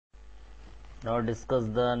Now discuss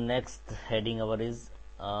the next heading our is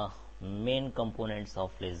main components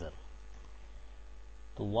of laser.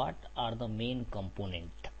 So what are the main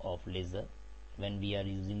component of laser? When we are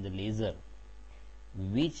using the laser,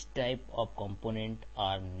 which type of component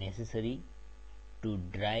are necessary to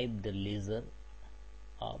drive the laser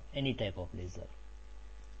of any type of laser?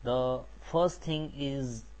 The first thing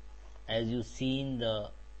is, as you see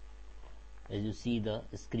the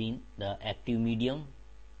screen, the active medium.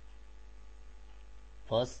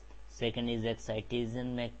 First, second is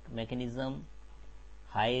excitation mechanism,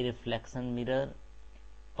 high reflection mirror,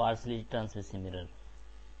 partially transmission mirror.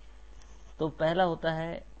 तो पहला होता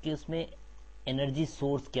है कि उसमें energy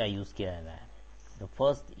source क्या use किया गया है. The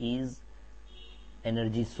first is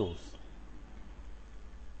energy source.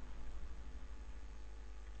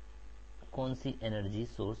 कौन सी एनर्जी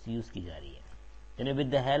सोर्स यूज की जा रही है? यानी with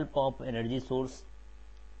the help of energy source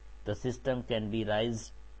the system can be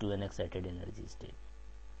rise to N excited energy state.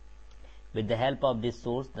 With the help of this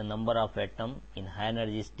source, the number of atoms in high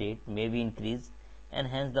energy state may be increased and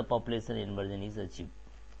hence the population inversion is achieved.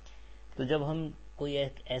 तो जब हम कोई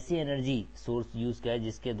एक ऐसी energy source use किया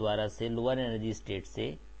जिसके द्वारा से लोअर एनर्जी स्टेट से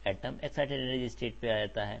एटम एक्साइटेड एनर्जी स्टेट पे आ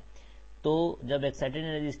जाता है, तो जब एक्साइटेड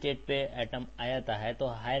एनर्जी स्टेट पे एटम आ जाता है तो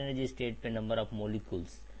हाई एनर्जी स्टेट पे number of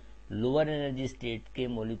molecules lower energy state के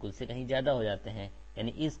मोलिक्यूल से कहीं ज्यादा हो जाते हैं.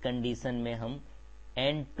 यानी इस कंडीशन में हम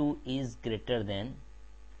N2 is greater than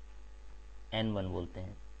N1 बोलते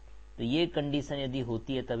हैं. तो ये कंडीशन यदि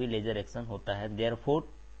होती है तभी लेजर एक्शन होता है. देयरफॉर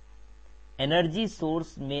एनर्जी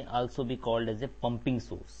सोर्स में also be called as a pumping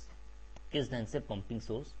source. किस ढंग से पंपिंग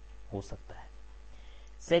सोर्स हो सकता है?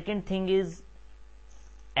 Second thing is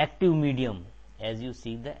active medium. As you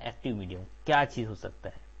see the active medium क्या चीज हो सकता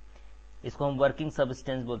है? इसको हम वर्किंग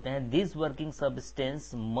सबस्टेंस बोलते हैं. This working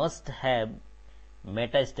substance must have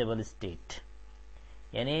metastable state.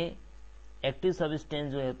 यानी एक्टिव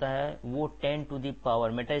सबस्टेंस जो होता है वो 10 to the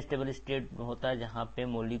power metastable state होता है जहां पे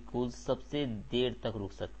मोलिक्यूल्स सबसे देर तक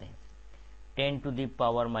रुक सकते हैं. 10 टू द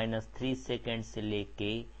पावर -3 सेकेंड से लेके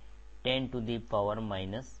 10 टू द पावर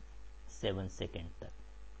 -7 सेकेंड तक.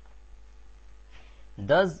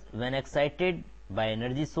 Thus, when excited by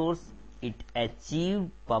energy source, it achieve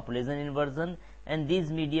population inversion and this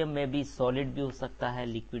medium में भी solid भी हो सकता है,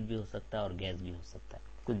 liquid भी हो सकता है और गैस भी हो सकता है,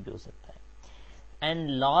 कुछ भी हो सकता है.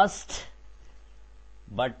 And last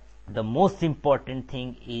but the most important thing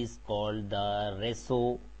is called the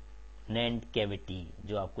resonant cavity,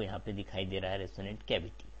 जो आपको यहाँ पे दिखाई दे रहा है resonant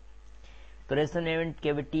cavity. तो resonant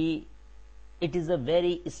cavity it is a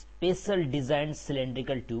very special designed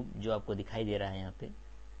cylindrical tube जो आपको दिखाई दे रहा है यहाँ पे.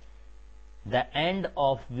 The end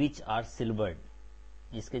of which are silvered.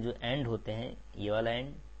 इसके जो end होते हैं, ये वाला end,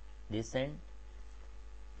 this end,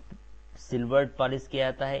 silvered polish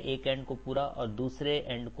किया जाता है एक एंड को पूरा और दूसरे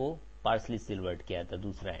एंड को पार्सली सिल्वर्ड किया जाता है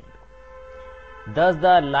दूसरा एंड को. Thus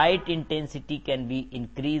the light intensity can be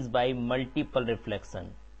increased by multiple reflection.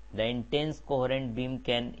 The intense coherent beam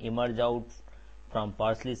can emerge out from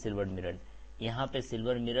partially silvered mirror. यहाँ पे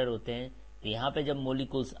सिल्वर मिरर होते हैं. तो यहाँ पे जब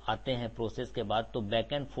मोलिक्यूल्स आते हैं प्रोसेस के बाद तो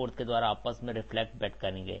बैक एंड फोर्थ के द्वारा आपस में रिफ्लेक्ट बैक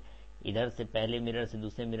करेंगे. इधर से पहले मिरर से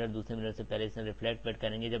दूसरे मिरर से पहले से रिफ्लेक्ट बैक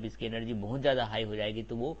करेंगे. जब इसकी एनर्जी बहुत ज्यादा हाई हो जाएगी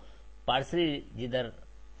तो वो पार्सली जिधर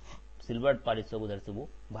सिल्वर पॉलिश उधर से वो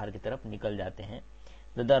बाहर की तरफ निकल जाते हैं.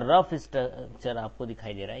 तो द रफ स्ट्रक्चर आपको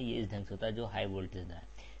दिखाई दे रहा है, ये इस ढंग से होता है जो हाई वोल्टेज है.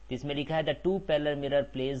 तो इसमें लिखा है the two parallel mirror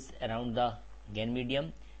place around the gain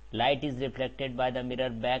medium. Light is reflected by the mirror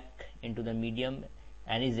back into the medium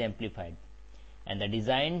and is amplified. And the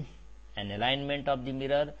design and alignment of the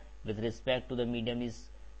mirror with respect to the medium is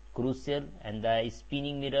crucial. And the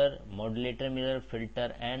spinning mirror, modulator mirror, filter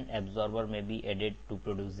and absorber may be added to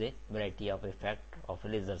produce a variety of effect of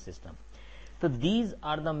a laser system. So these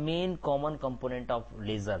are the main common component of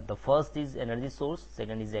laser. The first is energy source,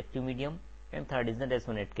 second is active medium, and third is the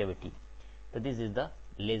resonant cavity. So this is the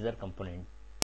laser component.